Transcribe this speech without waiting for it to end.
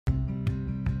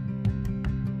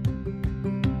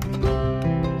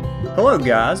Hello,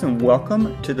 guys, and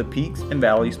welcome to the Peaks and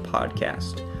Valleys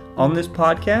podcast. On this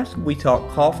podcast, we talk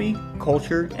coffee,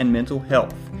 culture, and mental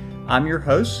health. I'm your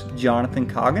host, Jonathan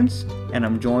Coggins, and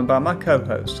I'm joined by my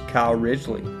co-host, Kyle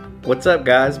Ridgely. What's up,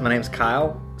 guys? My name's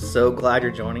Kyle. So glad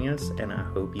you're joining us, and I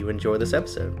hope you enjoy this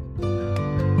episode. I'm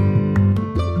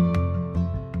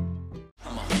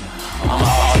a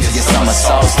August summer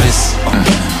solstice.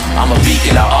 I'm a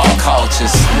beacon of all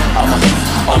cultures. I'm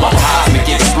a cosmic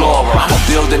explorer. I'ma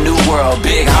build a new world,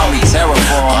 big homie,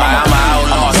 terraform. I'm an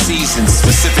outlaw season,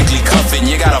 specifically cuffing.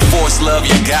 You gotta force love,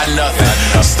 you got nothing.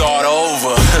 Start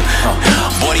over.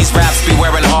 Boy, these raps be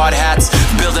wearing hard hats,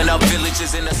 building up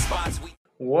villages in the spots.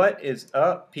 What is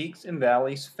up, Peaks and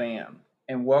Valleys fam?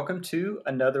 And welcome to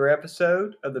another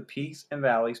episode of the Peaks and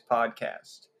Valleys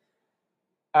podcast.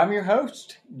 I'm your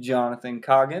host, Jonathan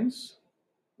Coggins.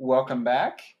 Welcome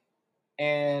back.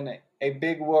 And a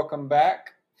big welcome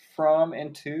back from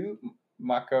and to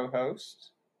my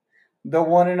co-host, the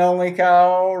one and only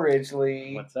Kyle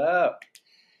Ridgely. What's up?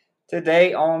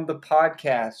 Today on the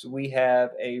podcast, we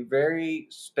have a very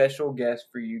special guest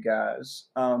for you guys.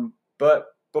 But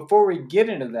before we get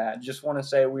into that, just want to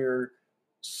say we're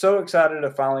so excited to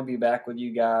finally be back with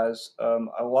you guys.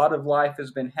 A lot of life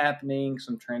has been happening,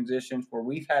 some transitions where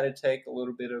we've had to take a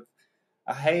little bit of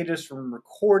a hiatus from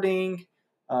recording.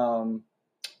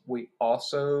 We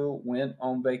also went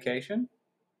on vacation,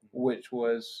 which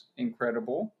was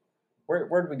incredible.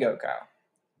 Where did we go, Kyle?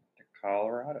 To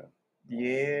Colorado.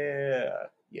 Yeah.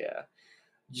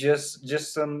 Just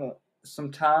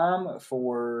some time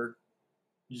for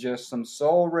just some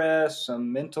soul rest,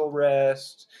 some mental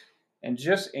rest, and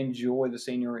just enjoy the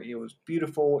scenery. It was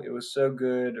beautiful. It was so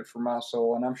good for my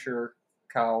soul, and I'm sure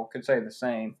Kyle could say the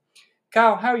same.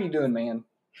 Kyle, how are you doing, man?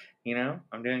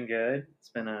 I'm doing good. It's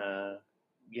been a,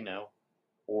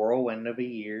 whirlwind of a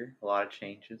year. A lot of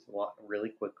changes, a lot really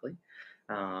quickly.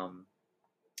 So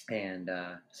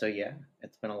yeah,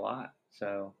 it's been a lot.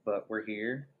 So, but we're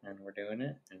here and we're doing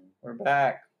it. And We're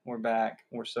back.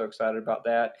 We're so excited about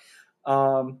that.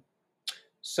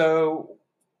 So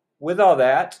with all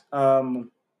that,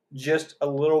 just a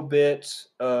little bit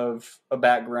of a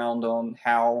background on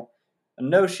how I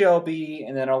know Shelby,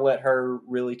 and then I'll let her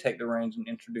really take the reins and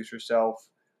introduce herself.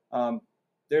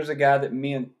 There's a guy that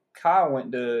me and Kyle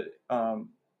went to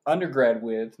undergrad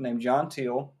with named John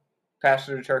Teal,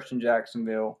 pastor of a church in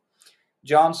Jacksonville.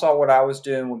 John saw what I was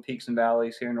doing with Peaks and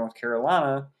Valleys here in North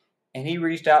Carolina, and he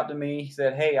reached out to me. He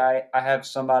said, hey, I have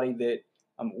somebody that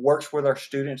works with our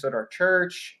students at our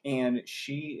church, and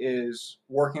she is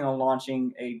working on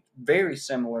launching a very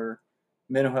similar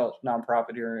mental health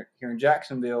nonprofit here in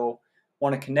Jacksonville.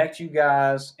 Want to connect you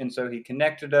guys. And so he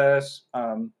connected us.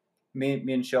 Me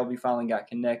and Shelby finally got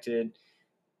connected.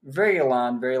 Very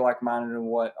aligned, very like-minded in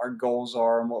what our goals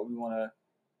are and what we want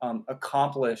to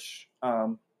accomplish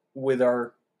with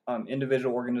our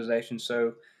individual organizations.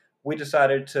 So we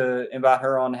decided to invite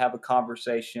her on to have a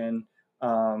conversation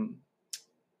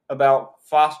about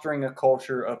fostering a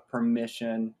culture of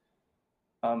permission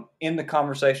in the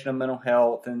conversation of mental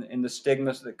health and the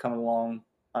stigmas that come along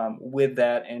with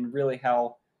that, and really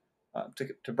how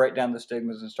to break down the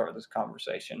stigmas and start this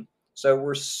conversation. So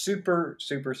we're super,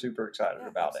 super, super excited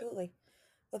about absolutely.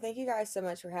 Well, thank you guys so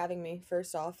much for having me.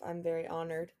 First off, I'm very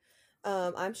honored.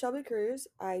 I'm Shelby Cruz.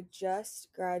 I just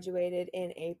graduated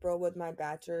in April with my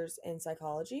bachelor's in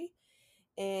psychology.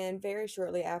 And very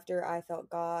shortly after, I felt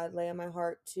God lay on my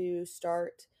heart to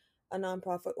start a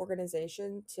nonprofit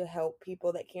organization to help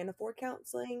people that can't afford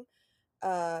counseling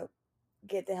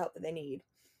get the help that they need.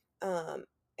 And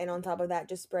on top of that,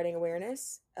 just spreading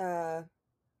awareness.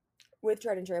 With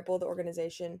Tread and Trample, the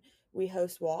organization, we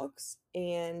host walks,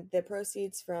 and the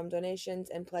proceeds from donations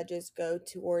and pledges go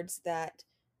towards that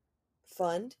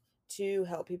fund to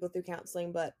help people through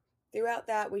counseling. But throughout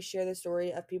that, we share the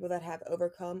story of people that have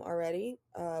overcome already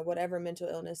whatever mental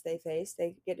illness they face.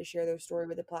 They get to share their story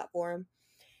with the platform.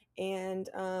 And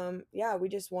we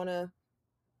just want to,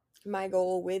 my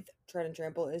goal with Tread and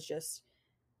Trample is just,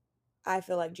 I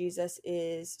feel like Jesus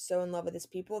is so in love with his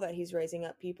people that he's raising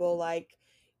up people like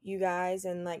you guys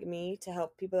and like me to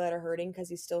help people that are hurting, because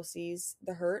he still sees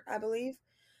the hurt, I believe.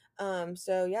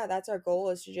 That's our goal,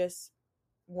 is to just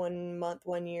 1 month,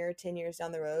 1 year, 10 years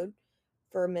down the road,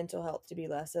 for mental health to be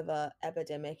less of a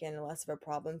epidemic and less of a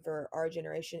problem for our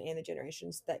generation and the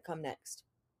generations that come next.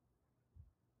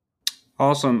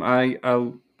 Awesome. I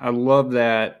love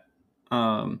that.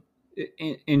 And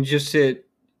just it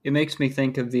makes me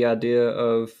think of the idea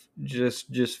of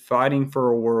just fighting for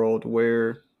a world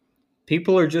where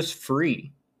people are just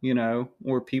free,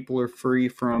 where people are free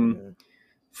from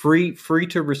free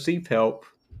to receive help,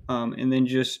 and then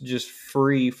just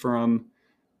free from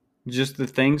just the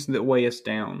things that weigh us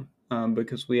down,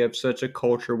 because we have such a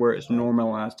culture where it's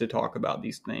normalized to talk about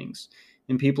these things,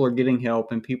 and people are getting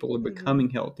help and people are becoming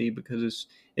healthy because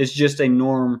it's just a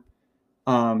norm,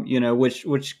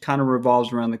 which kind of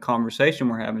revolves around the conversation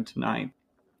we're having tonight.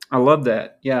 I love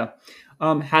that. Yeah.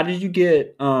 How did you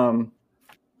get on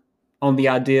the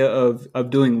idea of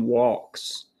doing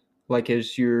walks, like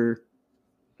as your,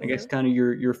 I guess, kind of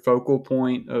your focal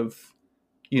point of,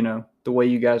 the way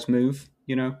you guys move,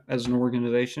 as an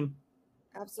organization?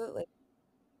 Absolutely.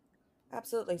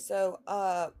 Absolutely. So,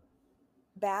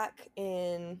 back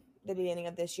in the beginning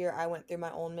of this year, I went through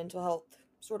my own mental health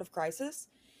sort of crisis.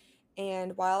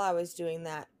 And while I was doing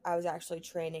that, I was actually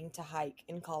training to hike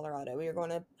in Colorado. We were going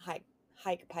to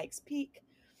hike Pikes Peak.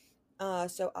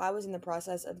 So I was in the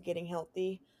process of getting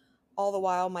healthy. All the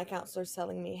while, my counselor's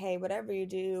telling me, hey, whatever you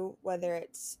do, whether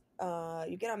it's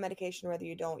you get on medication or whether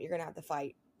you don't, you're going to have to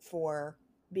fight for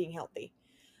being healthy.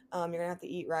 You're going to have to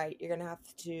eat right. You're going to have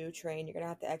to train. You're going to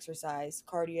have to exercise,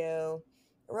 cardio,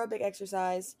 aerobic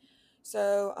exercise.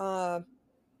 So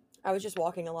I was just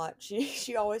walking a lot.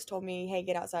 She always told me, hey,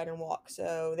 get outside and walk.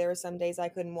 So there were some days I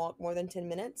couldn't walk more than 10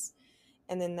 minutes.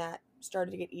 And then that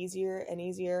started to get easier and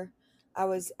easier. I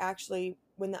was actually,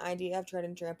 when the idea of Tread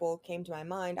and Trample came to my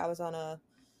mind, I was on a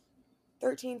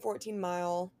 14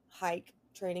 mile hike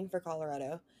training for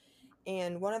Colorado.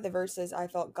 And one of the verses I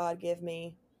felt God give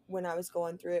me when I was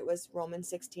going through it was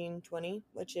Romans 16:20,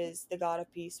 which is the God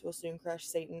of peace will soon crush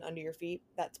Satan under your feet.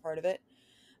 That's part of it.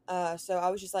 So I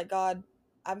was just like, God,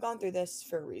 I've gone through this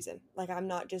for a reason. Like, I'm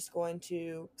not just going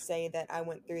to say that I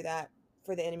went through that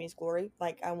for the enemy's glory.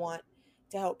 Like, I want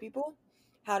to help people.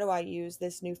 How do I use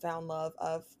this newfound love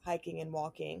of hiking and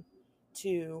walking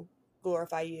to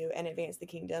glorify you and advance the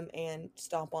kingdom and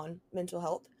stomp on mental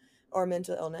health or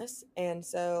mental illness? And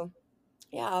so,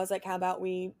 yeah, I was like, how about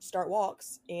we start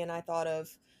walks? And I thought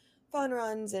of fun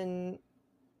runs and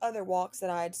other walks that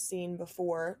I'd seen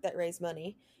before that raise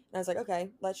money. And I was like,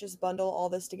 okay, let's just bundle all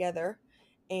this together.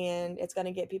 And it's going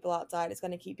to get people outside. It's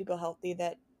going to keep people healthy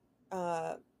that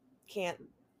can't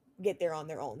get there on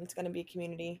their own. It's going to be a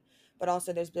community, but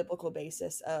also there's biblical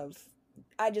basis of,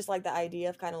 I just like the idea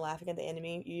of kind of laughing at the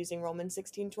enemy using Romans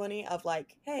 16:20 of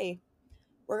like, hey,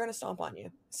 we're going to stomp on you.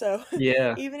 So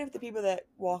Yeah. even if the people that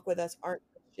walk with us aren't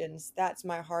Christians, that's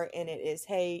my heart in it is,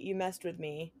 hey, you messed with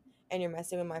me and you're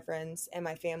messing with my friends and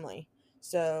my family.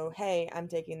 So, hey, I'm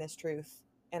taking this truth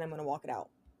and I'm going to walk it out.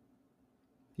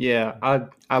 Yeah,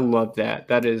 I love that.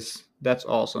 That's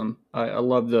awesome. I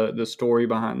love the story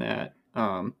behind that.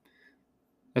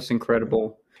 That's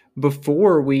incredible.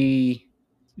 Before we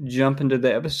jump into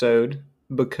the episode,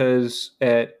 because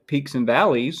at Peaks and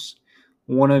Valleys,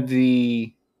 one of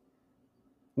the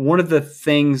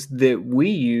things that we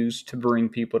use to bring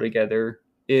people together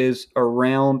is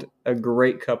around a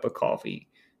great cup of coffee.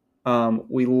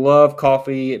 We love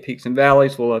coffee at Peaks and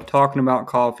Valleys. We love talking about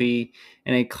coffee.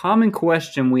 And a common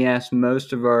question we ask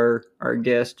most of our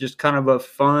guests, just kind of a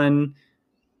fun,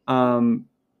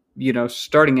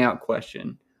 starting out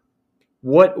question.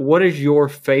 What is your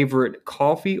favorite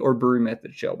coffee or brew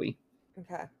method, Shelby?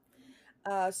 Okay.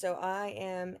 So I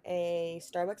am a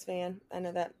Starbucks fan. I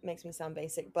know that makes me sound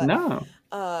basic, but No.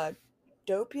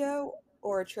 doppio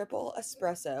or a triple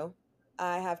espresso.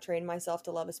 I have trained myself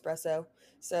to love espresso,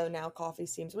 so now coffee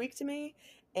seems weak to me,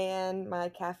 and my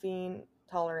caffeine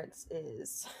tolerance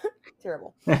is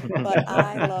terrible. But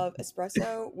I love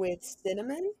espresso with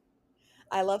cinnamon.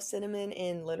 I love cinnamon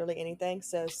in literally anything,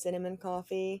 so cinnamon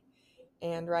coffee,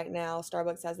 and right now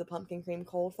Starbucks has the pumpkin cream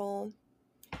cold foam.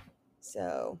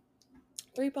 So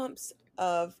 3 pumps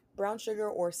of brown sugar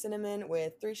or cinnamon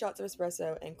with 3 shots of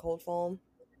espresso and cold foam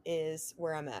is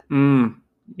where I'm at.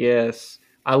 Yes.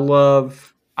 I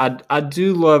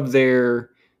do love their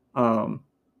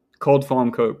cold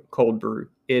foam cold brew.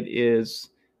 It is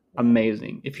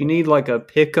amazing. If you need like a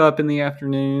pickup in the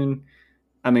afternoon,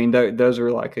 I mean, those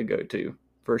are like a go-to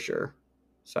for sure.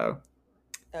 So,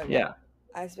 Oh, yeah.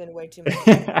 I spend way too much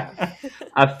time.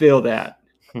 I feel that.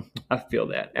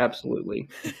 Absolutely.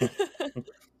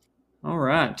 All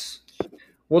right.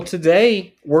 Well,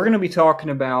 today we're going to be talking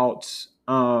about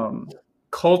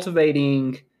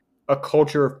cultivating a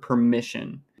culture of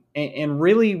permission. And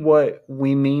really what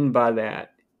we mean by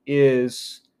that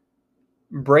is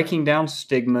breaking down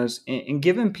stigmas and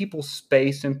giving people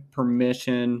space and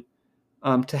permission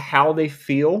to how they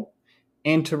feel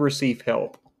and to receive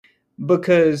help.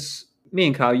 Because me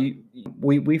and Kyle,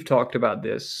 we've talked about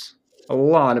this a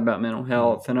lot about mental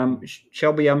health, and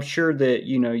Shelby, I'm sure that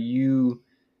you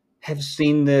have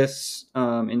seen this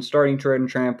in starting Tread and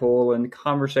Trample and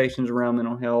conversations around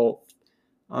mental health.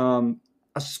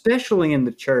 especially in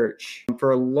the church.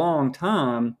 For a long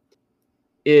time,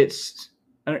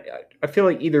 I feel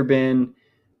like either been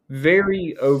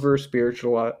very over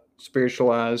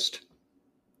spiritualized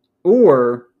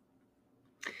or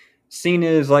seen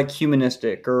as like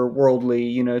humanistic or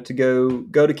worldly, to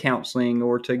go to counseling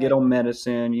or to get on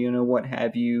medicine, what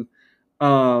have you.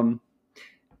 And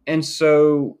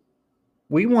so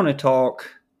we want to talk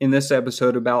in this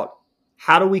episode about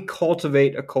how do we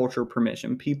cultivate a culture of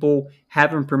permission? People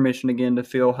having permission again to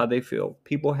feel how they feel.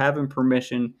 People having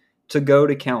permission to go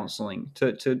to counseling,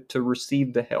 to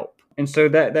receive the help. And so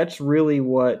that's really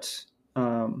what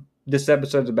this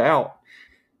episode's about.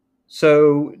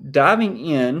 So diving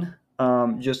in,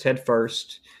 just head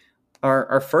first,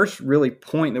 our first really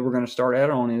point that we're going to start out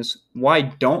on is why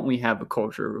don't we have a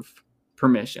culture of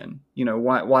permission?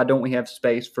 Why don't we have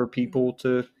space for people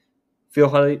to feel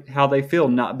how they feel,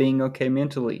 not being okay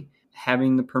mentally,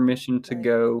 having the permission to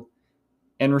go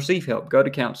and receive help, go to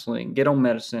counseling, get on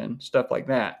medicine, stuff like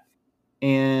that.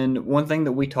 And one thing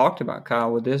that we talked about,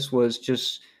 Kyle, with this was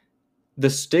just the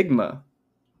stigma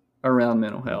around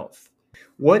mental health.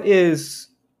 What is,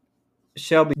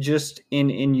 Shelby, just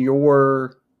in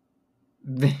your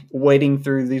wading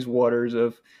through these waters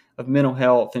of mental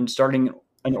health and starting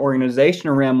an organization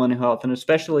around mental health, and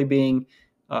especially being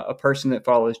a person that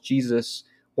follows Jesus,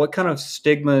 what kind of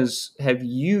stigmas have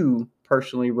you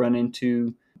personally run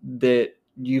into that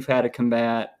you've had to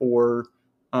combat or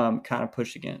kind of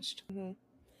push against? Mm-hmm.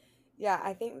 Yeah,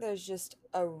 I think there's just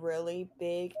a really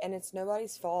big, and it's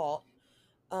nobody's fault.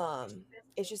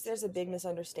 It's just there's a big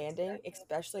misunderstanding,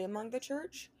 especially among the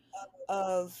church,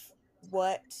 of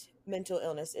what mental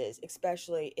illness is,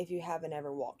 especially if you haven't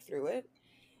ever walked through it.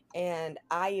 And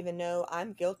I even know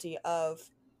I'm guilty of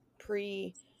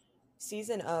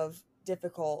pre-season of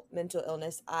difficult mental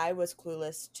illness. I was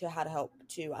clueless to how to help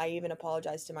too. I even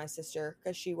apologized to my sister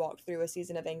because she walked through a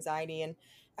season of anxiety, and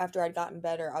after I'd gotten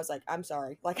better, I was like, I'm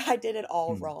sorry. Like, I did it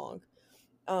all wrong.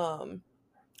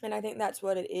 And I think that's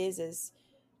what it is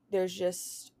there's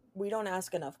just, we don't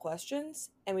ask enough questions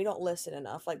and we don't listen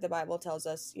enough. Like the Bible tells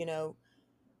us,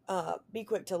 be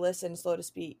quick to listen, slow to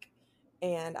speak.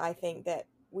 And I think that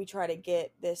we try to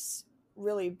get this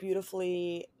really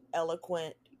beautifully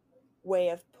eloquent way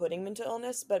of putting mental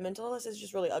illness, but mental illness is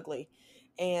just really ugly.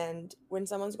 And when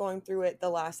someone's going through it, the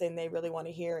last thing they really want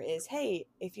to hear is, hey,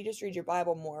 if you just read your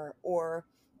Bible more, or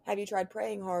have you tried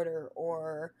praying harder,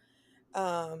 or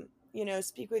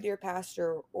speak with your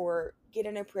pastor or get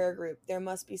in a prayer group. There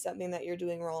must be something that you're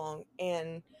doing wrong.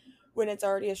 And when it's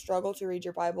already a struggle to read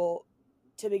your Bible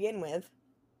to begin with,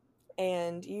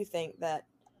 and you think that,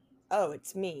 oh,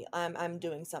 it's me, I'm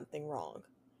doing something wrong.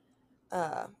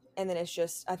 And then it's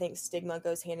just, I think stigma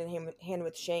goes hand in hand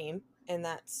with shame. And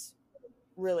that's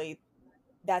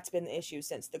been the issue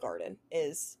since the garden,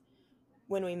 is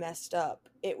when we messed up,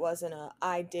 it wasn't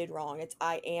I did wrong, it's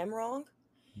I am wrong.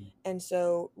 And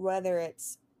so whether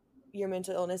it's your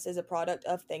mental illness is a product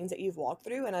of things that you've walked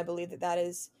through, and I believe that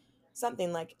is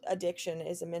something like addiction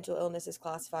is a mental illness, is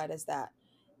classified as that.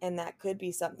 And that could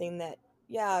be something that,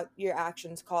 yeah, your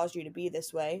actions caused you to be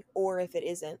this way, or if it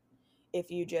isn't, if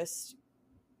you just,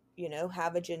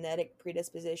 have a genetic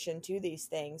predisposition to these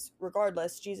things,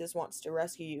 regardless, Jesus wants to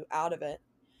rescue you out of it.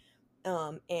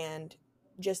 And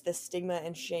just the stigma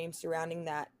and shame surrounding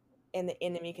that, and the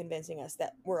enemy convincing us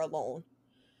that we're alone.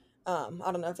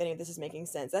 I don't know if any of this is making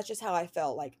sense. That's just how I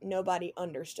felt. Like nobody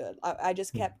understood. I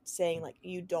just kept saying, like,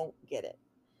 you don't get it.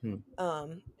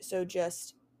 So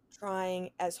just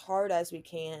trying as hard as we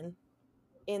can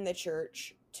in the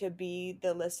church to be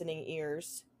the listening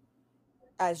ears,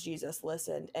 as Jesus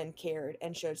listened and cared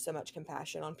and showed so much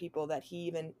compassion on people that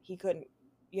he couldn't,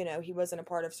 he wasn't a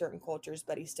part of certain cultures,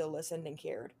 but he still listened and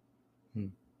cared.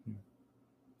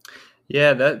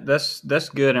 Yeah, that's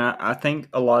good. And I think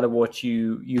a lot of what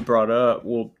you brought up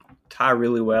will tie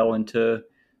really well into,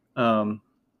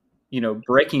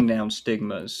 breaking down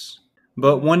stigmas.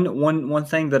 But one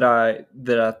thing that I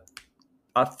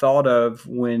thought of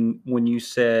when you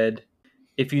said,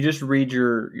 if you just read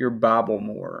your Bible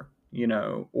more,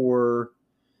 or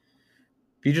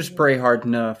if you just pray hard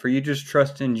enough, or you just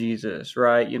trust in Jesus,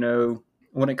 right?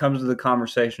 When it comes to the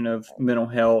conversation of mental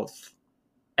health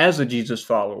as a Jesus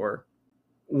follower,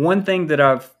 one thing that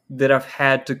I've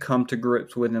had to come to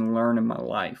grips with and learn in my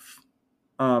life,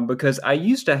 because I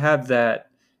used to have that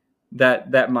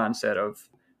mindset of,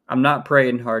 I'm not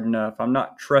praying hard enough, I'm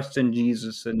not trusting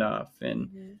Jesus enough.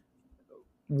 And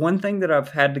one thing that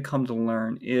I've had to come to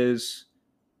learn is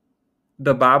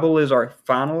the Bible is our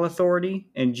final authority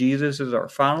and Jesus is our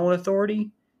final authority,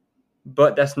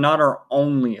 but that's not our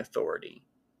only authority.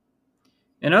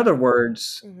 In other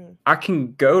words, Mm-hmm. I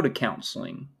can go to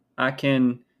counseling. I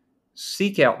can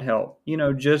seek out help.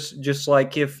 Just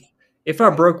like if I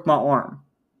Right. broke my arm,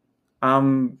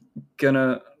 I'm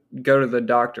gonna go to the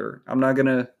doctor. I'm not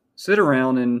gonna sit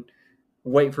around and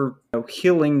wait for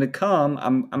healing to come.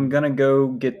 I'm gonna go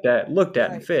get that looked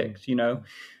at and Right. fixed.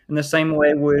 In the same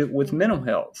way with mental Mm-hmm.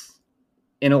 health.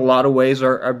 In a lot of ways,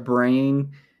 our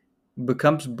brain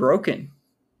becomes broken,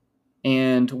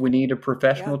 and we need a Yeah.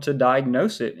 professional to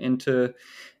diagnose it and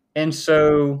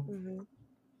so Mm-hmm.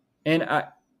 and I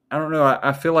don't know.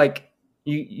 I feel like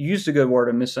you used a good word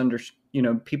of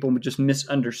misunderstand. People just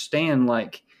misunderstand.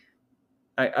 Like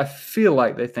I feel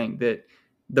like they think that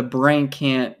the brain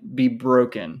can't be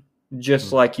broken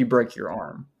just like you break your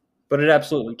arm, but it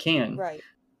absolutely can. Right.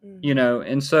 Mm-hmm.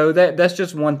 And so that's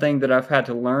just one thing that I've had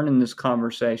to learn in this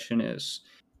conversation is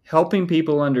helping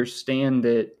people understand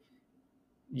that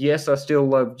yes, I still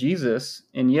love Jesus,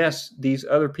 and yes, these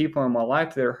other people in my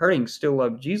life that are hurting still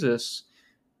love Jesus,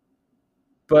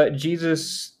 but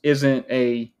Jesus isn't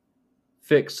a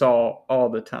fix all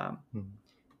the time. Mhm.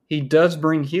 He does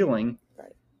bring healing,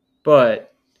 Right.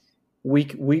 but we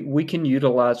can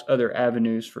utilize other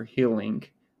avenues for healing.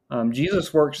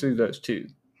 Jesus works through those too.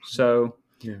 So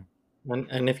Yeah.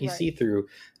 And if you Right. see through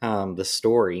the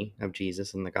story of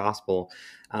Jesus in the gospel,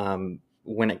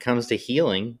 when it comes to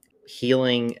healing,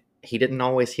 he didn't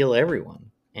always heal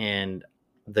everyone. And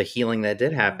the healing that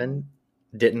did Mm-hmm. happen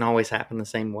didn't always happen the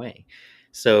same way.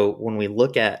 So when we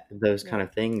look at those kind Yeah.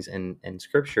 of things in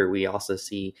scripture, we also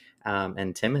see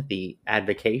in Timothy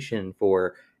advocation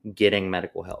for getting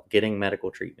medical help, getting medical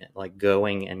treatment, like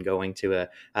going to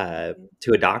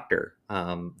a doctor.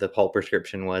 The whole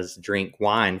prescription was drink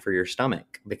wine for your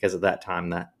stomach, because at that time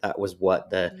that was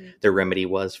what Mm-hmm. the remedy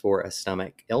was for a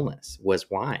stomach illness, was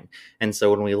wine. And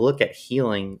so when we look at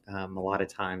healing, a lot of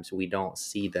times we don't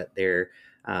see that there.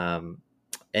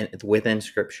 And within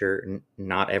scripture,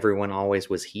 not everyone always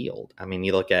was healed. I mean,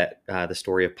 you look at the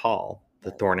story of Paul, the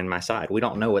Right. thorn in my side. We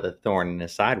don't know what the thorn in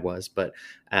his side was, but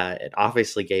it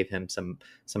obviously gave him some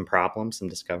problems, some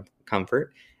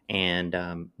discomfort, and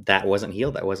that wasn't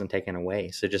healed. That wasn't taken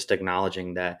away. So just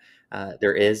acknowledging that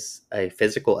there is a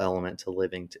physical element to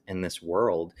living in this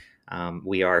world.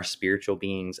 We are spiritual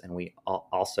beings, and we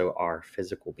also are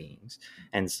physical beings.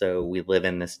 And so we live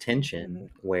in this tension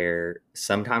Mm-hmm. where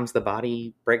sometimes the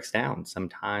body breaks down.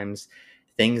 Sometimes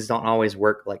things don't always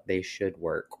work like they should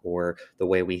work, or the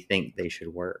way we think they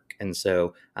should work. And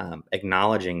so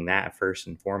acknowledging that first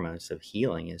and foremost of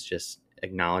healing is just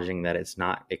acknowledging that it's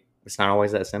not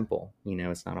always that simple.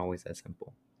 It's not always that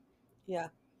simple. Yeah.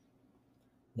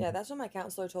 Yeah, that's what my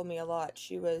counselor told me a lot.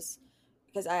 She was,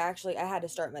 because I had to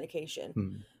start medication.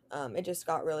 Mm-hmm. It just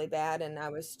got really bad, and I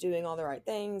was doing all the right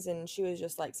things, and she was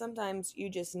just like, sometimes you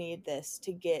just need this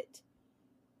to get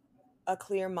a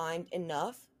clear mind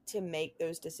enough to make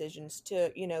those decisions,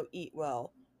 to eat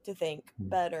well, to think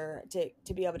better,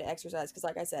 to be able to exercise. Because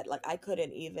like I said, like I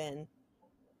couldn't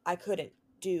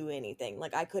do anything.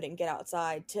 Like I couldn't get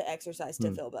outside to exercise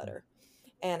to feel better.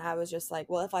 And I was just like,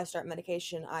 well, if I start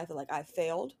medication, I feel like I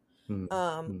failed.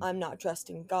 Mm-hmm. I'm not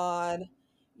trusting God.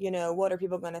 What are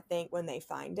people going to think when they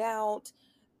find out?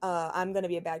 I'm going to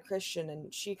be a bad Christian.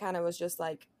 And she kind of was just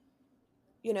like,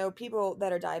 people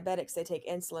that are diabetics, they take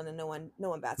insulin and no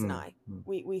one bats an eye.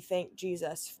 We thank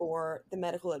Jesus for the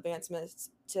medical advancements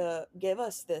to give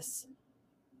us this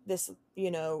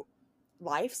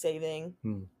life-saving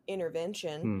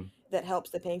intervention that helps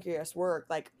the pancreas work.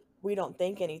 Like, we don't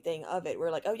think anything of it.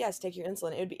 We're like, oh yes, take your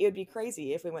insulin. It would be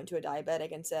crazy if we went to a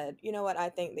diabetic and said, you know what, I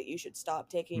think that you should stop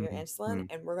taking your insulin,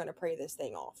 and we're going to pray this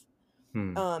thing off.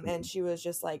 And she was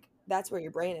just like, that's where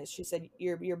your brain is. She said,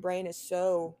 your brain is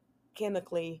so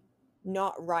chemically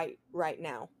not right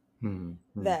now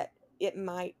that it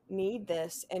might need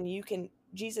this, and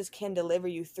Jesus can deliver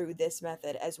you through this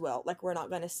method as well. Like, we're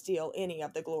not going to steal any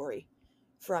of the glory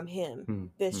from him.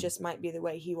 This just might be the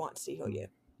way he wants to heal you.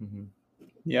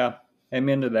 Yeah,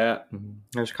 amen to that.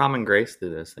 There's common grace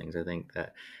through those things. I think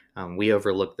that we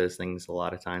overlook those things a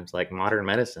lot of times, like modern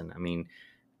medicine. I mean,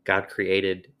 God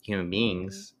created human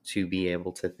beings to be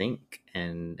able to think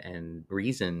and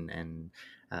reason and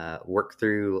work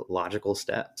through logical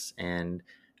steps. And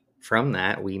from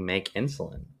that, we make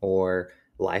insulin or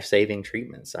life-saving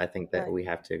treatments. I think that we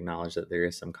have to acknowledge that there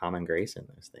is some common grace in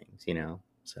those things,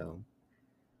 so.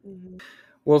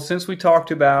 Well, since we talked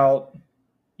about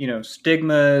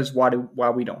stigmas, why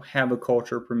we don't have a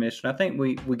culture of permission, I think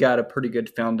we got a pretty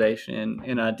good foundation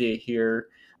and idea here.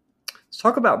 Let's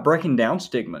talk about breaking down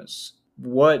stigmas.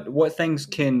 What things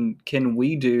can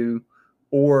we do,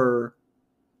 or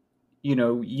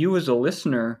you as a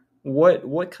listener,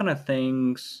 what kind of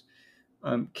things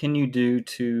can you do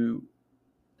to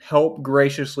help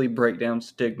graciously break down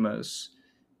stigmas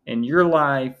in your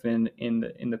life and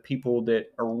in the people that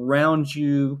are around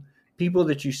you, people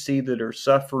that you see that are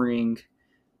suffering?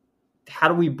 How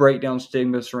do we break down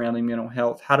stigmas surrounding mental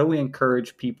health? How do we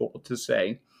encourage people to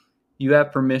say, you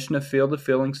have permission to feel the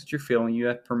feelings that you're feeling. You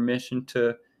have permission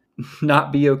to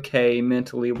not be okay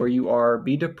mentally where you are,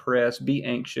 be depressed, be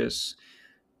anxious.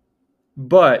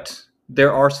 But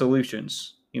there are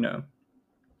solutions,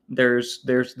 There's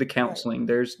the counseling.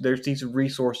 There's these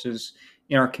resources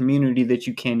in our community that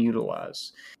you can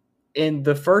utilize. And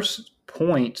the first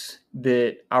point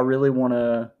that I really want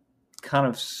to kind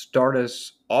of start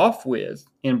us off with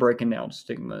in breaking down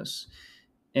stigmas,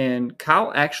 and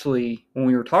Kyle actually, when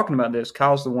we were talking about this,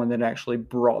 Kyle's the one that actually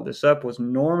brought this up, was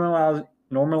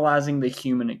normalizing the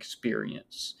human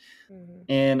experience. Mm-hmm.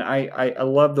 And I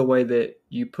love the way that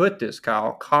you put this,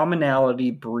 Kyle.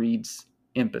 Commonality breeds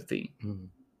empathy.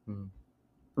 Mm-hmm.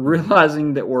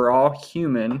 Realizing that we're all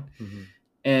human, Mm-hmm.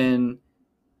 and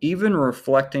even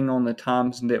reflecting on the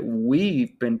times that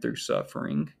we've been through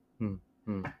suffering.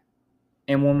 Mm-hmm.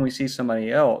 And when we see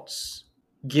somebody else,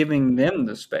 giving them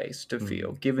the space to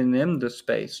feel, giving them the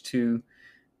space to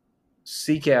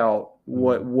seek out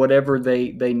whatever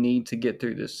they need to get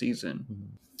through this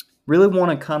season. Really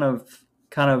want to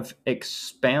kind of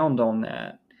expound on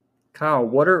that. Kyle,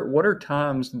 what are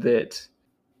times that,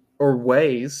 or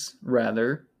ways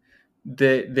rather,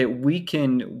 that we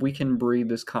can breathe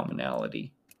this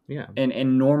commonality? Yeah. And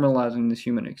normalizing this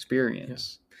human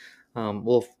experience. Yeah.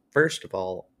 Well, first of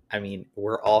all, I mean,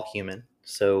 we're all human.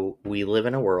 So we live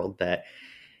in a world that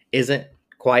isn't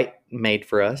quite made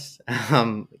for us.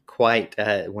 When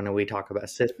we talk about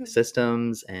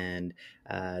systems and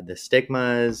the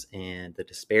stigmas and the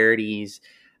disparities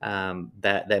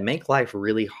that make life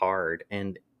really hard.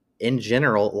 And in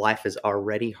general, life is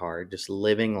already hard. Just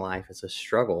living life is a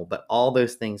struggle. But all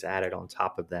those things added on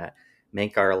top of that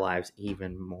make our lives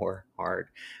even more hard.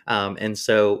 And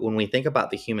so when we think about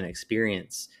the human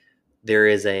experience, there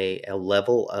is a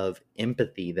level of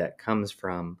empathy that comes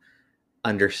from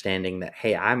understanding that,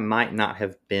 hey, I might not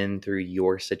have been through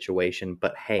your situation,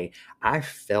 but hey, I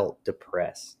felt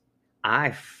depressed.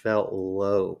 I felt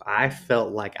low. I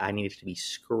felt like I needed to be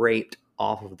scraped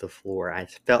off of the floor. I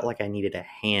felt like I needed a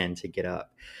hand to get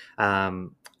up. I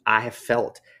have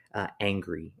felt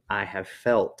angry. I have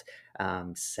felt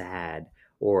sad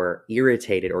or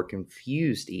irritated or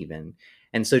confused even.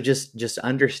 And so just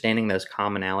understanding those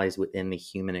commonalities within the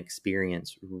human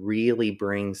experience really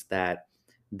brings that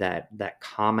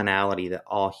commonality that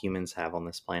all humans have on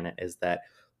this planet, is that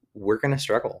we're going to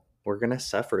struggle. We're going to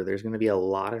suffer. There's going to be a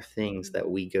lot of things that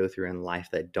we go through in life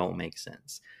that don't make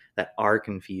sense, that are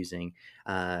confusing,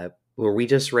 where we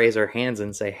just raise our hands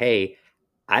and say, hey,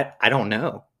 I don't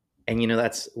know. And,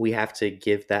 we have to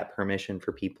give that permission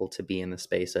for people to be in the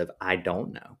space of, I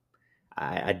don't know.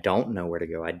 I don't know where to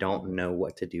go. I don't know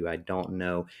what to do. I don't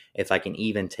know if I can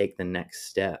even take the next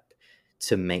step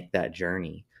to make that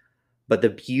journey. But the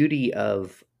beauty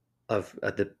of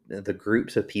the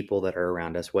groups of people that are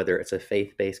around us, whether it's a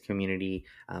faith-based community,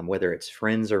 whether it's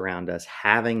friends around us,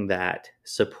 having that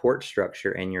support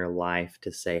structure in your life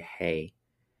to say, hey,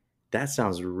 that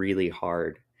sounds really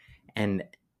hard. And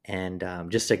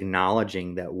just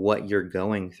acknowledging that what you're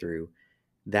going through,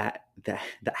 that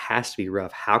has to be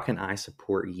rough. How can I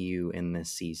support you in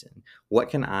this season? What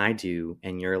can I do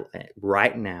in your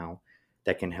right now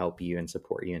that can help you and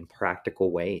support you in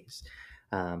practical ways?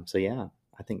 So yeah,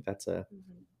 I think that's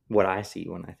what I see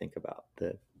when I think about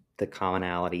the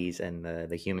commonalities and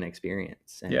the human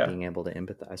experience and being able to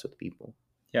empathize with people.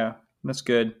 Yeah, that's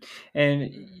good.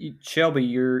 And Shelby,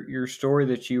 your story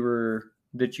that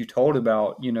you told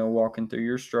about, walking through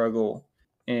your struggle,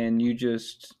 and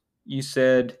you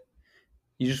said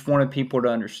you just wanted people to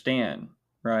understand,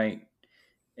 right?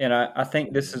 And I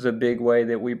think this is a big way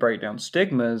that we break down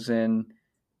stigmas, and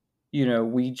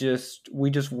we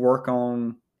just work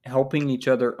on helping each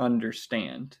other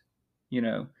understand,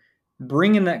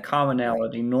 bringing that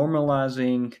commonality,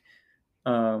 normalizing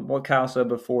what Kyle said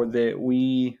before, that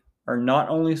we are not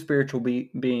only spiritual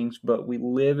beings, but we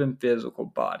live in physical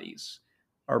bodies.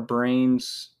 Our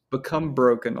brains become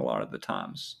broken a lot of the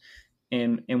times,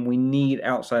 and we need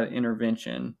outside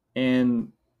intervention. And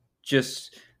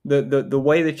just the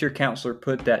way that your counselor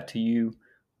put that to you,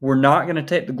 we're not going to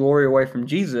take the glory away from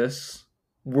Jesus.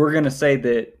 We're going to say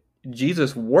that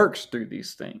Jesus works through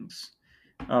these things.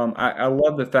 I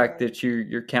love the fact that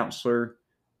your counselor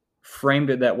framed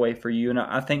it that way for you, and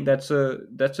I think that's a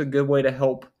good way to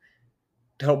help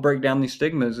break down these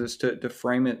stigmas, is to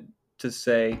frame it to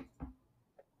say,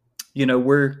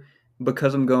 we're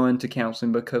because I'm going to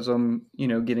counseling, because I'm,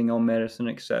 getting on medicine,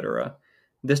 etc.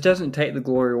 This doesn't take the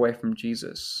glory away from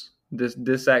Jesus.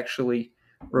 This actually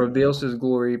reveals his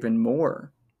glory even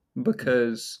more,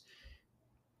 because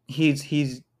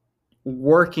he's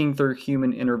working through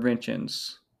human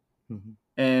interventions. Mhm.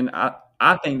 And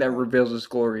I think that reveals his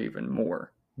glory even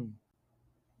more.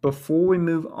 Before we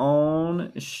move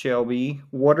on, Shelby,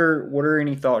 what are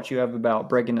any thoughts you have about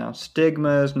breaking down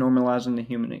stigmas, normalizing the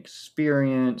human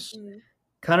experience,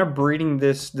 kind of breeding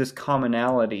this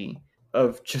commonality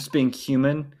of just being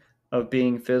human, of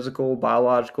being physical,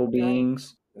 biological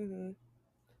beings? Mm-hmm.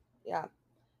 Yeah.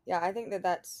 Yeah, I think that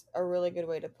that's a really good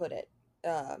way to put it.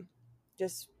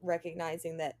 Just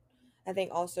recognizing that I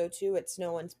think also too it's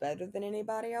no one's better than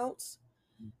anybody else.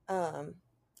 Um,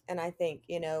 and I think,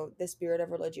 the spirit of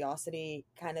religiosity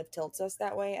kind of tilts us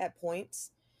that way at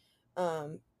points.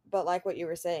 Um, but like what you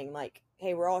were saying, like,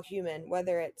 hey, we're all human,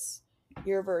 whether it's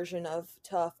your version of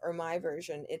tough or my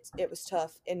version, it was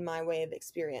tough in my way of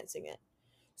experiencing it.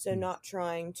 So not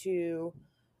trying to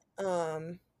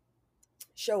um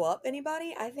show up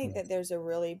anybody. I think that there's a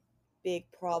really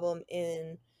big problem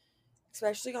in,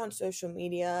 especially on social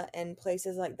media and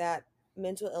places like that.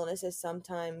 Mental illness is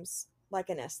sometimes like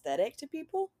an aesthetic to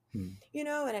people,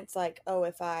 and it's like, oh,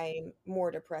 if I'm more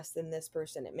depressed than this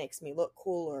person, it makes me look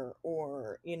cooler,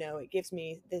 or, it gives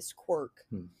me this quirk.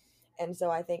 And so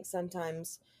I think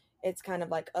sometimes it's kind of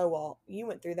like, oh, well, you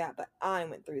went through that, but I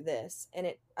went through this.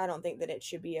 And I don't think that it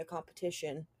should be a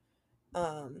competition.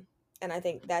 And I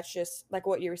think that's just like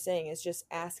what you were saying, is just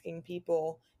asking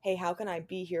people, hey, how can I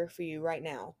be here for you right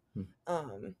now?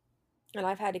 And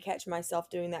I've had to catch myself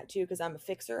doing that too, because I'm a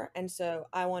fixer. And so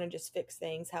I want to just fix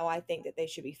things how I think that they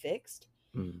should be fixed.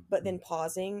 But then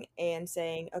pausing and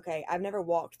saying, okay, I've never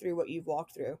walked through what you've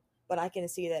walked through, but I can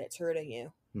see that it's hurting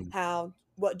you.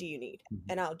 What do you need?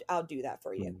 And I'll do that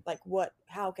for you. Like,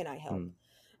 how can I help?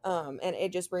 And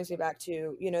it just brings me back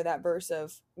to, that verse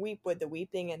of weep with the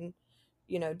weeping, and,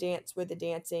 dance with the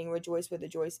dancing, rejoice with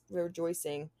the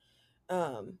rejoicing.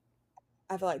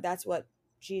 I feel like that's what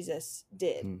Jesus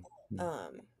did.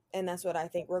 And that's what I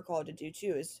think we're called to do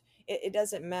too, is it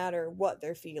doesn't matter what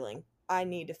they're feeling. I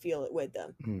need to feel it with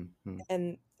them.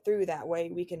 And through that way,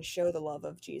 we can show the love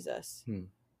of Jesus.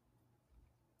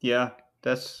 Yeah,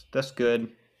 that's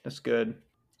good. That's good.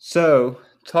 So,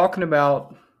 talking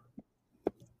about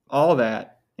all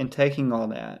that and taking all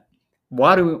that,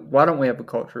 why don't we have a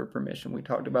culture of permission? We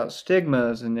talked about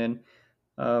stigmas, and then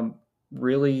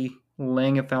really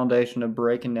laying a foundation of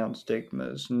breaking down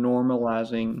stigmas,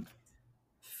 normalizing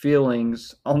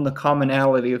feelings on the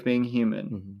commonality of being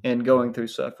human and going through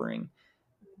suffering.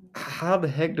 How the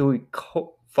heck do we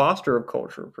foster a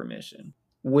culture of permission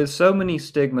with so many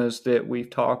stigmas that we've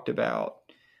talked about?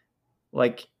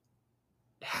 Like,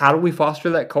 how do we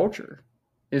foster that culture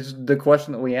is the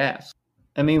question that we ask.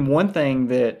 I mean, one thing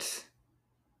that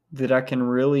I can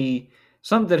really,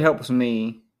 something that helps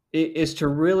me is to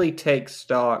really take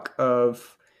stock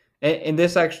of, and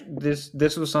this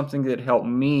was something that helped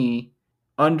me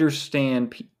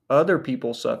understand other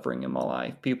people's suffering in my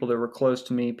life, people that were close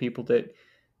to me, people that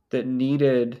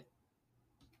needed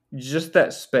just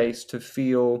that space to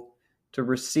feel, to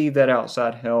receive that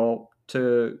outside help,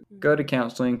 to go to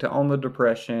counseling, to own the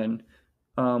depression,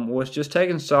 was just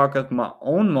taking stock of my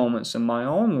own moments in my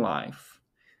own life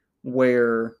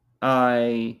where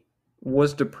I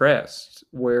was depressed,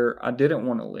 where I didn't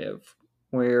want to live,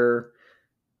 where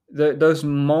those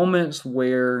moments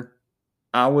where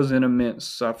I was in immense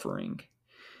suffering.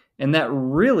 And that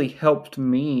really helped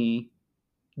me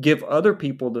give other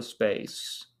people the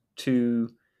space to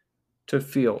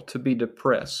feel, to be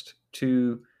depressed,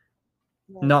 to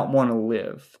not want to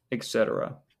live,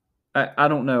 etc. I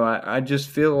don't know. I just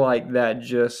feel like that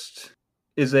just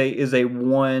is a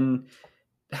one.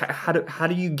 How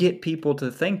do you get people to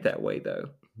think that way, though?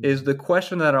 Is the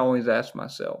question that I always ask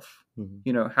myself.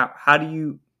 How do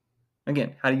you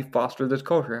foster this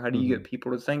culture? How do you get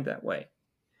people to think that way?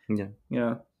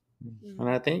 Yeah. And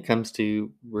I think it comes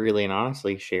to really and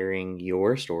honestly sharing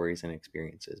your stories and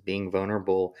experiences, being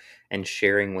vulnerable and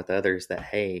sharing with others that,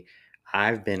 hey,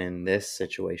 I've been in this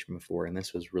situation before and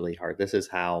this was really hard. This is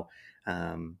how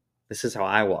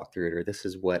I walked through it, or this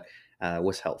is what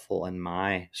was helpful in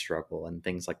my struggle and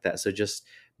things like that. So just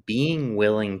being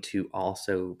willing to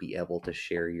also be able to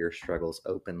share your struggles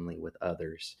openly with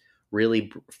others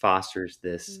really fosters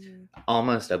this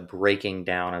almost a breaking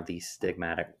down of these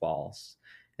stigmatic walls.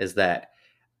 Is that,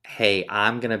 hey,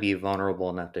 I'm going to be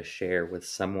vulnerable enough to share with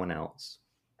someone else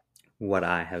what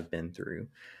I have been through.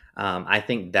 I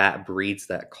think that breeds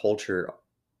that culture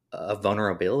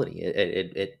vulnerability.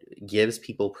 It gives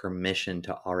people permission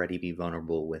to already be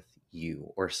vulnerable with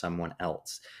you or someone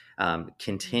else.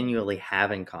 Continually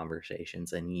having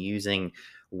conversations and using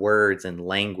words and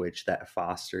language that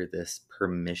foster this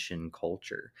permission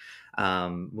culture.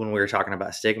 When we were talking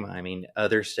about stigma, I mean,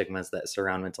 other stigmas that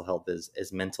surround mental health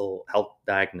is mental health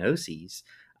diagnoses.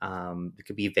 It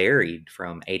could be varied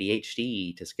from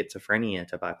ADHD to schizophrenia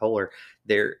to bipolar.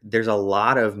 There's a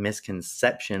lot of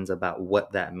misconceptions about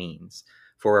what that means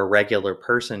for a regular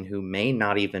person who may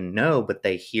not even know, but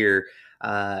they hear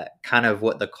kind of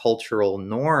what the cultural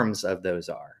norms of those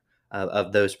are,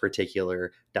 of those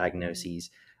particular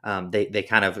diagnoses. They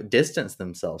kind of distance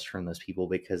themselves from those people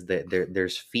because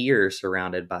there's fear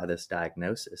surrounded by this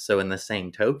diagnosis. So in the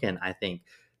same token, I think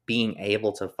being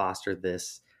able to foster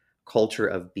this culture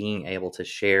of being able to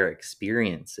share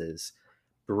experiences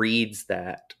breeds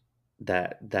that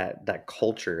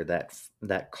culture,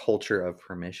 that culture of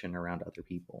permission around other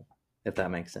people, if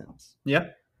that makes sense. Yeah,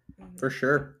 for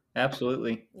sure.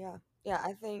 Absolutely. Yeah.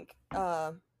 I think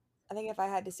if I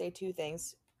had to say two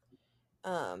things,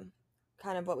 kind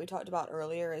of what we talked about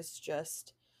earlier is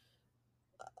just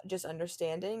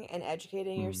understanding and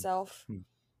educating yourself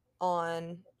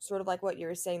on sort of like what you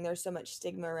were saying. There's so much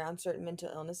stigma around certain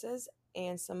mental illnesses,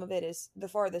 and some of it is the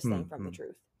farthest thing from the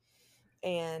truth.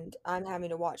 And I'm having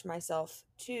to watch myself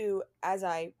too as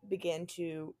I begin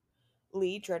to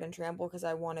lead Tread and Trample, because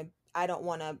I don't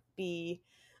want to be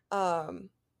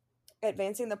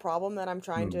advancing the problem that I'm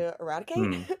trying to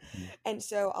eradicate. And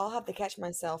so I'll have to catch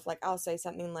myself, like I'll say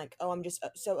something like, "Oh, I'm just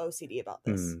so OCD about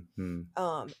this," and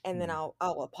then I'll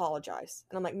apologize,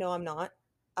 and I'm like, "No, I'm not.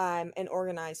 I'm an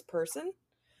organized person,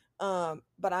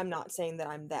 but I'm not saying that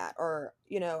I'm that, or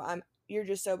you're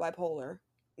just so bipolar.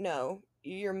 No,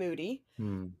 you're moody,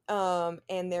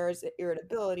 and there's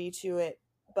irritability to it,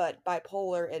 but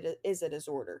bipolar it is a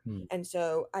disorder." And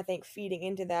so I think feeding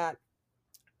into that,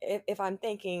 if I'm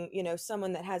thinking,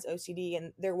 someone that has OCD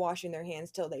and they're washing their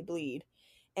hands till they bleed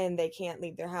and they can't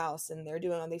leave their house and they're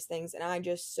doing all these things, and I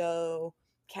just so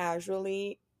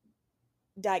casually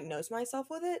diagnose myself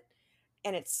with it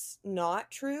and it's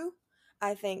not true,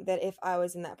 I think that if I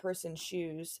was in that person's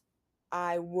shoes,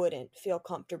 I wouldn't feel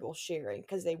comfortable sharing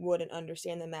because they wouldn't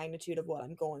understand the magnitude of what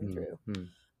I'm going through.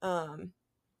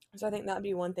 So I think that'd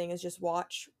be one thing, is just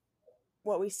watch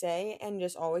what we say and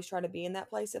just always try to be in that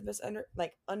place of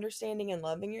understanding and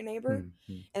loving your neighbor.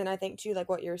 And I think too, like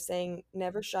what you're saying,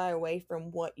 never shy away from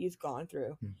what you've gone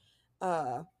through.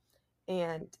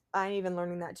 And I'm even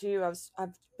learning that too.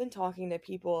 I've been talking to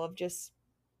people of just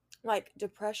like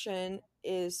depression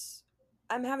is,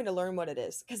 I'm having to learn what it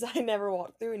is because I never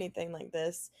walked through anything like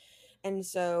this. And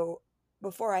so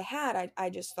before I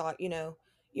just thought, you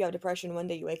have depression, one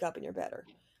day you wake up and you're better.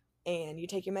 And you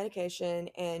take your medication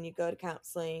and you go to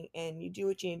counseling and you do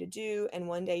what you need to do. And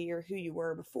one day you're who you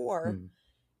were before.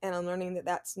 And I'm learning that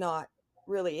that's not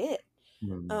really it.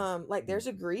 Like there's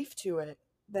a grief to it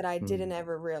that I didn't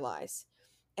ever realize.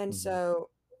 And so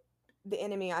the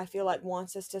enemy, I feel like,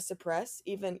 wants us to suppress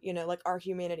even, like our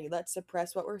humanity. Let's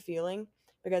suppress what we're feeling,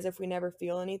 because if we never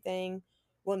feel anything,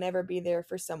 we'll never be there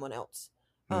for someone else.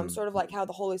 Sort of like how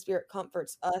the Holy Spirit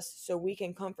comforts us so we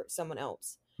can comfort someone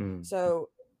else. So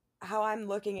how I'm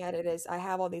looking at it is I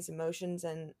have all these emotions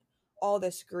and all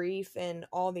this grief and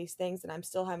all these things that I'm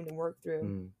still having to work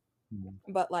through.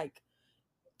 But like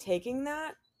taking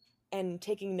that and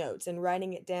taking notes and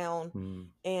writing it down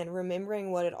and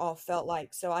remembering what it all felt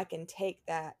like, so I can take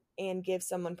that and give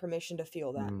someone permission to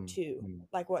feel that too.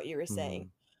 Like what you were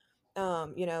saying,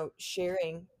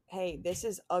 sharing, hey, this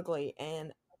is ugly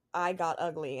and I got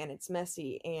ugly and it's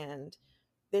messy and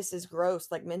this is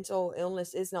gross. Like mental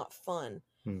illness is not fun.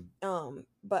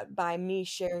 But by me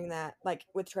sharing that, like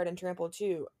with Tread and Trample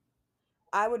too,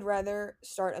 I would rather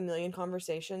start 1,000,000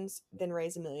 conversations than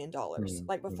raise $1 million.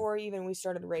 Like before even we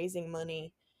started raising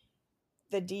money,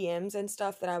 the DMs and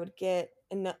stuff that I would get,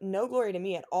 and no glory to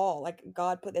me at all, like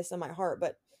God put this in my heart,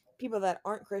 but people that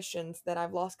aren't Christians that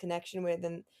I've lost connection with,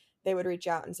 and they would reach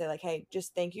out and say like, hey,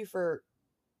 just thank you for,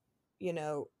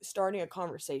 starting a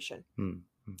conversation.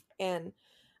 And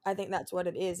I think that's what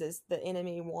it is the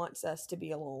enemy wants us to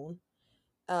be alone.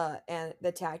 And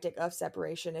the tactic of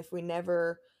separation, if we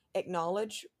never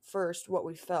acknowledge first what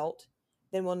we felt,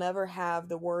 then we'll never have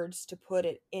the words to put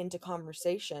it into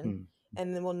conversation,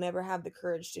 and then we'll never have the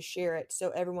courage to share it, so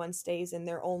everyone stays in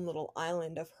their own little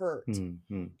island of hurt,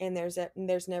 and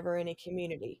there's never any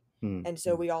community. And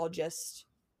so we all just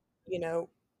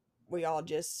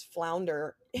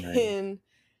flounder in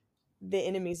the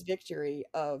enemy's victory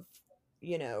of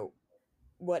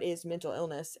what is mental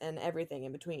illness and everything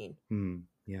in between.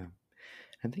 Yeah.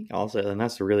 I think also, and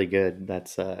that's really good.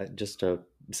 That's just a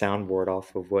soundboard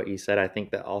off of what you said. I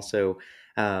think that also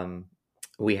um,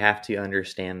 we have to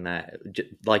understand that,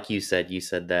 like you said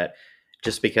that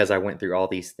just because I went through all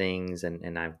these things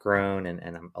and I've grown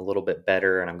and I'm a little bit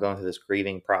better and I'm going through this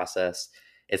grieving process,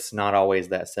 it's not always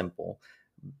that simple.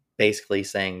 Basically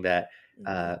saying that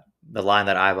the line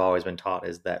that I've always been taught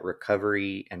is that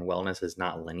recovery and wellness is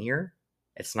not linear.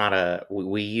 It's not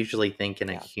we usually think in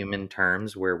a human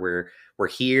terms where we're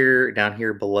here, down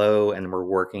here below, and we're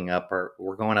working up, or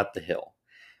we're going up the hill.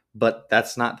 But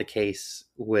that's not the case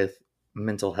with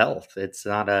mental health. It's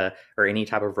not or any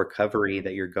type of recovery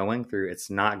that you're going through. It's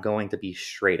not going to be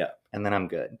straight up and then I'm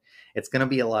good. It's going to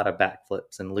be a lot of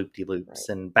backflips and loop-de-loops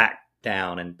and back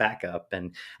down and back up,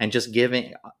 and just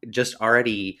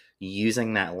already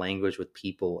using that language with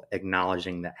people,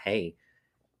 acknowledging that, hey,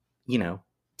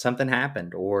 something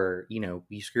happened, or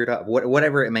you screwed up,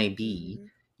 whatever it may be.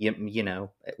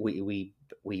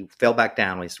 We fell back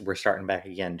down, we're starting back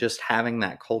again. Just having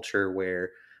that culture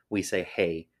where we say,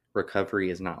 hey,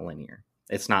 recovery is not linear.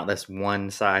 It's not this one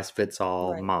size fits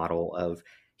all model of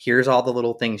here's all the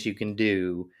little things you can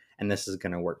do and this is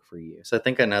going to work for you. So I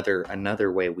think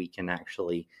another way we can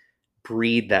actually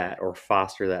breed that or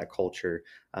foster that culture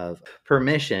of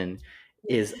permission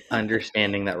is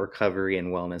understanding that recovery and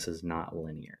wellness is not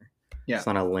linear. Yeah. It's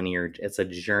not a linear, it's a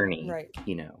journey. Right.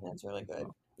 That's really good.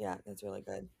 Yeah, that's really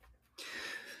good.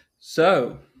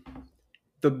 So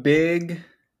the big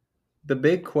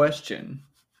question,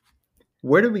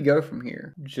 where do we go from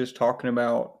here? Just talking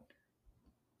about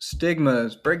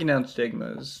stigmas, breaking down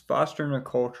stigmas, fostering a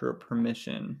culture of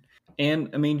permission. And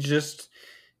I mean, just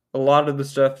a lot of the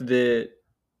stuff that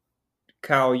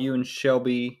Kyle, you and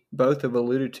Shelby both have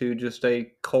alluded to, just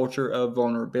a culture of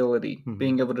vulnerability,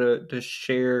 being able to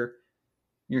share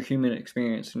your human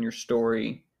experience and your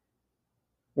story.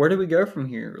 Where do we go from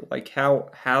here? Like,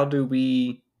 how do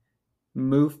we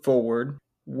move forward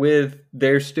with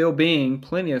there still being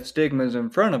plenty of stigmas in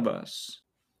front of us?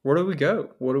 Where do we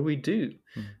go? What do we do?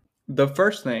 The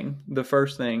first thing that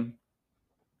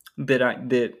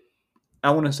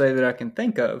I want to say that I can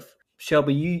think of,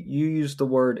 Shelby, you used the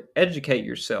word educate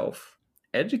yourself.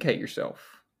 Educate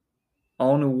yourself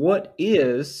on what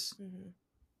is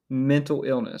mental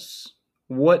illness.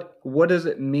 What does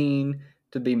it mean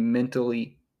to be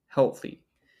mentally healthy?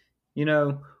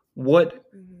 What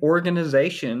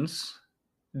organizations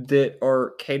that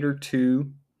are catered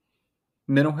to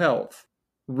mental health,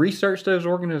 research those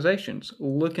organizations,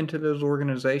 look into those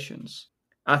organizations.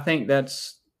 I think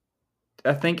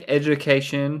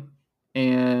education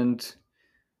and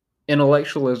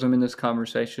intellectualism in this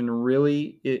conversation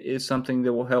really is something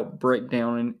that will help break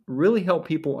down and really help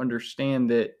people understand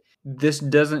that this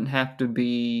doesn't have to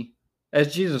be,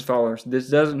 as Jesus followers, this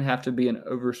doesn't have to be an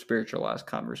over spiritualized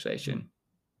conversation.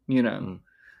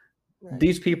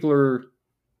 These people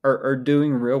are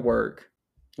doing real work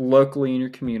locally in your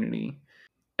community.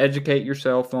 Educate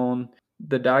yourself on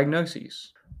the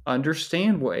diagnoses.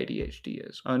 Understand what ADHD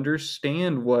is.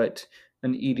 Understand what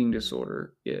an eating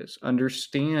disorder is.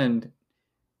 Understand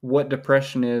what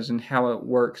depression is and how it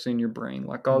works in your brain,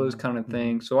 like all those kind of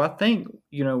things. So I think,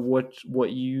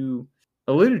 what you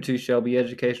alluded to, Shelby,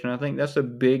 education, I think that's a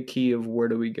big key of where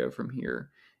do we go from here.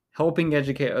 Helping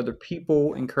educate other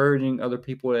people, encouraging other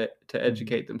people to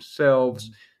educate themselves,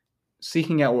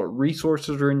 seeking out what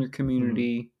resources are in your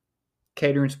community,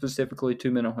 catering specifically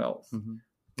to mental health.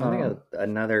 I think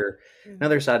another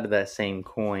side of that same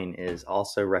coin is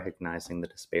also recognizing the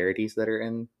disparities that are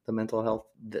in the mental health,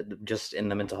 just in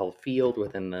the mental health field,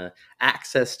 within the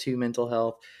access to mental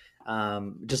health.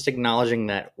 Just acknowledging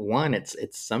that, one, it's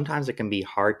sometimes it can be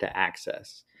hard to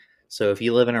access. So if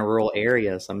you live in a rural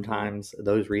area, sometimes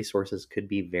those resources could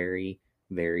be very,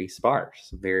 very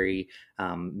sparse,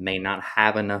 may not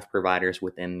have enough providers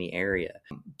within the area.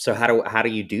 So how do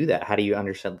you do that? How do you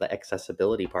understand the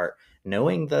accessibility part?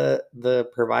 Knowing the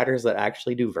providers that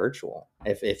actually do virtual.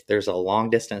 If there's a long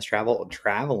distance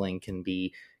traveling can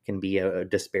be a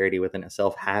disparity within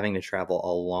itself, having to travel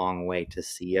a long way to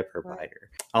see a provider.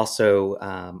 Also,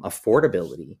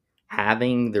 affordability.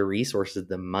 Having the resources,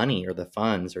 the money or the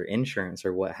funds or insurance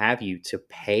or what have you to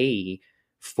pay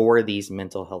for these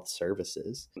mental health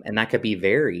services. And that could be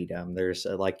varied. There's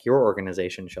like your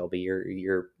organization, Shelby,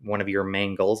 your one of your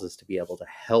main goals is to be able to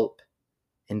help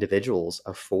individuals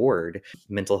afford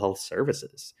mental health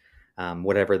services,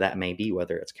 whatever that may be,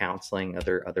 whether it's counseling,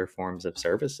 other forms of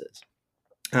services.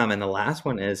 And the last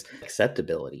one is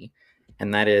acceptability.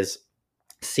 And that is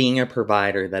seeing a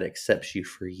provider that accepts you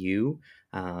for you,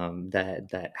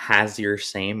 that has your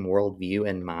same worldview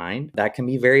in mind. That can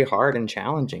be very hard and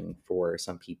challenging for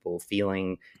some people,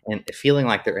 feeling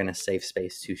like they're in a safe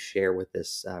space to share with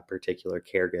this particular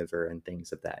caregiver and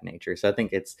things of that nature. So I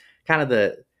think it's kind of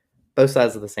the both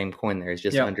sides of the same coin. There is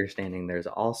just understanding there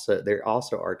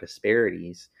also are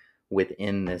disparities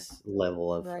within this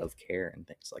level of care and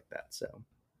things like that. So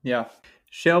yeah,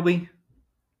 Shelby,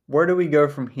 where do we go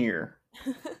from here?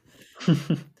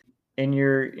 in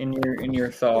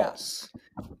your thoughts,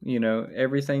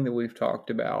 everything that we've talked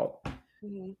about.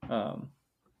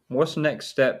 What's the next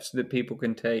steps that people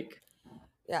can take?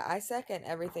 Yeah, I second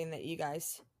everything that you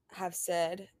guys have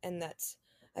said, and that's,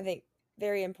 I think,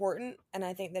 very important. And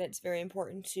I think that it's very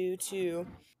important to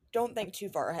don't think too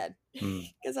far ahead,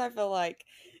 because I feel like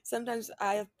sometimes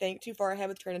I think too far ahead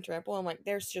with Tread and Trample. I'm like,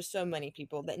 there's just so many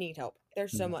people that need help.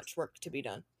 There's so much work to be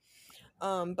done.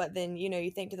 But then,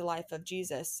 you think to the life of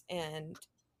Jesus, and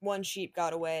one sheep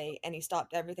got away and he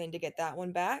stopped everything to get that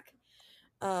one back.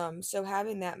 So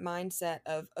having that mindset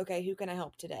of, okay, who can I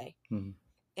help today?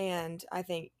 And I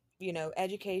think,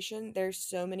 education, there's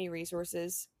so many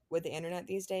resources with the internet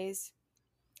these days.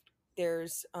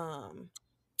 There's,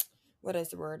 what is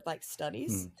the word? Like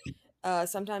studies.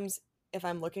 Sometimes if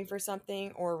I'm looking for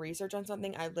something or research on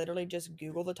something, I literally just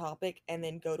Google the topic and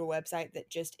then go to a website that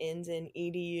just ends in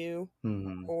edu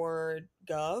or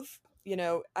gov.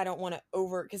 I don't want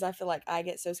to because I feel like I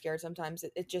get so scared sometimes.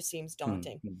 It just seems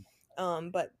daunting.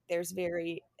 But there's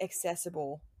very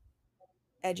accessible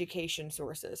education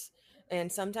sources.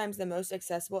 And sometimes the most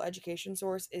accessible education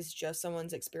source is just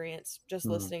someone's experience, just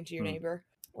listening to your neighbor,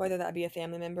 whether that be a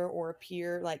family member or a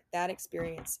peer. Like, that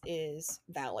experience is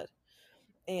valid.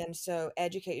 And so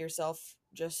educate yourself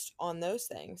just on those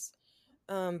things.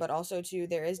 But also, too,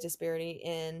 there is disparity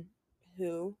in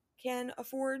who can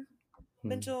afford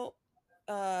mental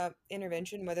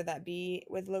intervention, whether that be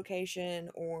with location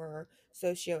or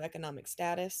socioeconomic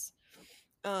status.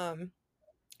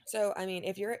 So, I mean,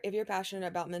 if you're passionate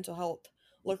about mental health,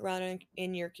 look around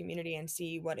in your community and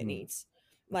see what it needs.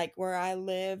 Like, where I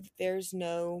live, there's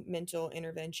no mental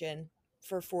intervention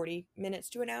for 40 minutes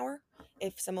to an hour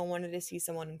if someone wanted to see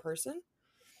someone in person.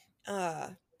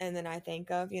 And then I think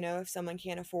of, if someone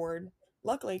can't afford,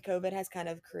 luckily COVID has kind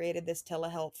of created this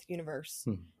telehealth universe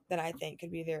that I think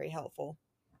could be very helpful.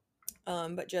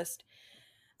 But just,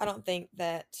 I don't think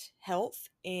that health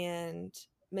and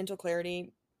mental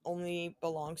clarity only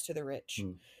belongs to the rich.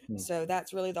 So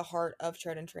that's really the heart of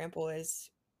Tread and Trample, is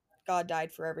God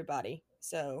died for everybody.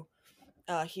 So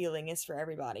healing is for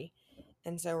everybody.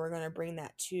 And so we're going to bring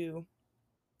that to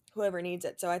whoever needs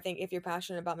it. So I think if you're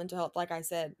passionate about mental health, like I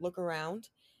said, look around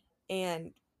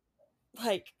and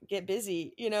get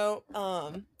busy, I know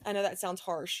that sounds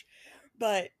harsh,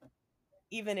 but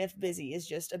even if busy is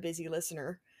just a busy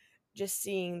listener, just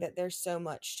seeing that there's so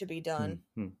much to be done,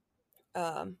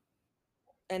 and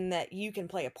that you can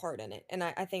play a part in it. And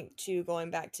I think, too,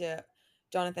 going back to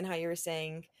Jonathan, how you were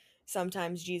saying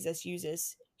sometimes Jesus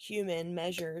uses human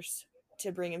measures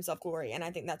to bring himself glory. And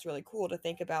I think that's really cool to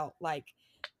think about. Like,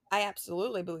 I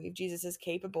absolutely believe Jesus is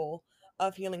capable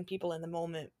of healing people in the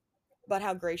moment, but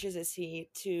how gracious is he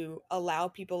to allow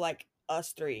people like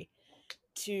us three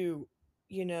to,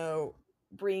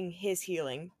 bring his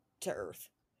healing to earth,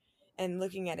 and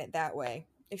looking at it that way,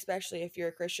 especially if you're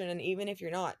a Christian, and even if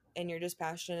you're not, and you're just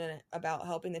passionate about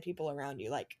helping the people around you,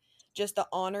 like, just the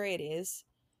honor it is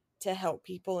to help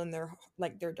people in their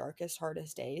darkest,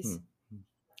 hardest days.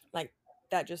 Like,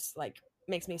 that just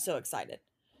makes me so excited.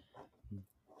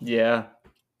 Yeah.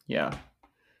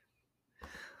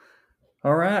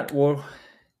 All right. Well,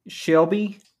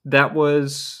 Shelby, that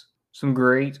was some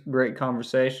great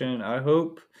conversation. I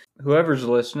hope whoever's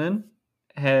listening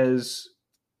has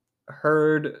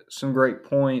heard some great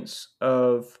points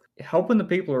of helping the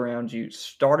people around you,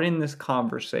 starting this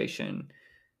conversation.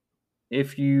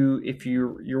 If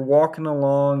you're walking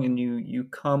along and you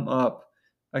come up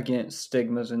against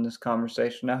stigmas in this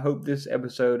conversation, I hope this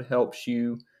episode helps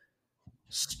you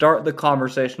start the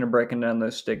conversation of breaking down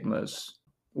those stigmas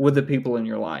with the people in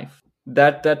your life.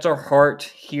 That's our heart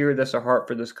here. That's our heart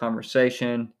for this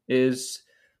conversation, is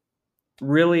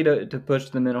really to push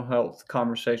the mental health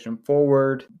conversation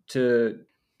forward, to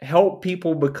help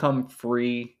people become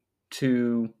free,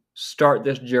 to start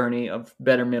this journey of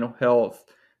better mental health,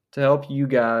 to help you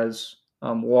guys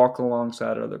walk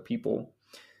alongside other people.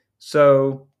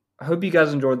 So I hope you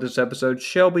guys enjoyed this episode.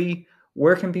 Shelby,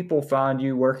 where can people find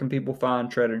you? Where can people find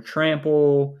Tread and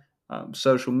Trample?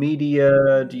 Social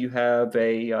media? Do you have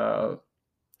a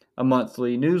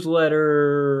monthly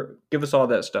newsletter? Give us all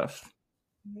that stuff.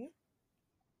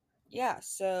 Yeah,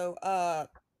 so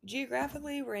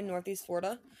geographically, we're in Northeast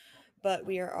Florida, but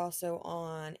we are also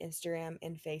on Instagram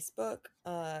and Facebook,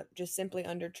 just simply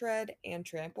under Tread and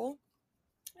Trample.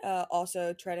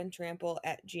 Also,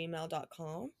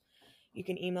 treadandtrample@gmail.com. You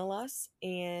can email us,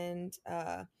 and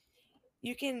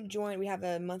you can join. We have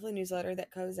a monthly newsletter that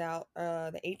goes out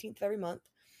the 18th of every month,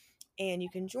 and you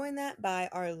can join that by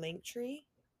our link tree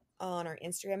on our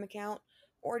Instagram account,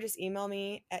 or just email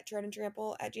me at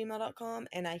treadandtrample@gmail.com,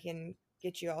 and I can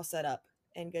get you all set up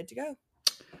and good to go.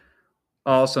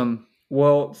 Awesome.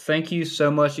 Well, thank you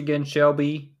so much again,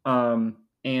 Shelby.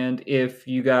 And if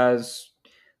you guys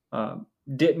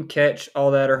didn't catch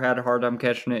all that or had a hard time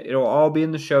catching it, it'll all be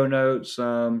in the show notes.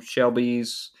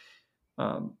 Shelby's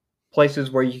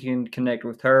places where you can connect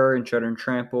with her and Tread and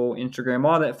Trample, Instagram,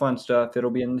 all that fun stuff.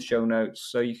 It'll be in the show notes,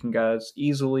 so you can guys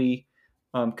easily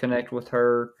connect with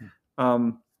her.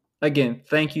 Again,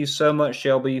 thank you so much,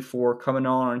 Shelby, for coming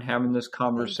on and having this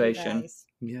conversation.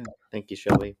 Yeah, thank you,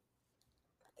 Shelby.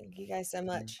 Thank you guys so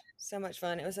much. So much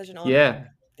fun. It was such an honor. Yeah.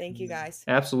 Thank you guys.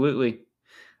 Absolutely.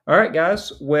 All right,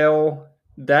 guys. Well,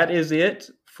 that is it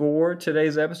for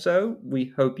today's episode. We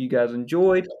hope you guys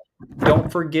enjoyed.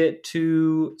 Don't forget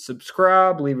to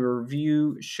subscribe, leave a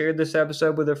review, share this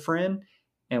episode with a friend,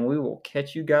 and we will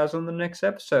catch you guys on the next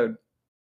episode.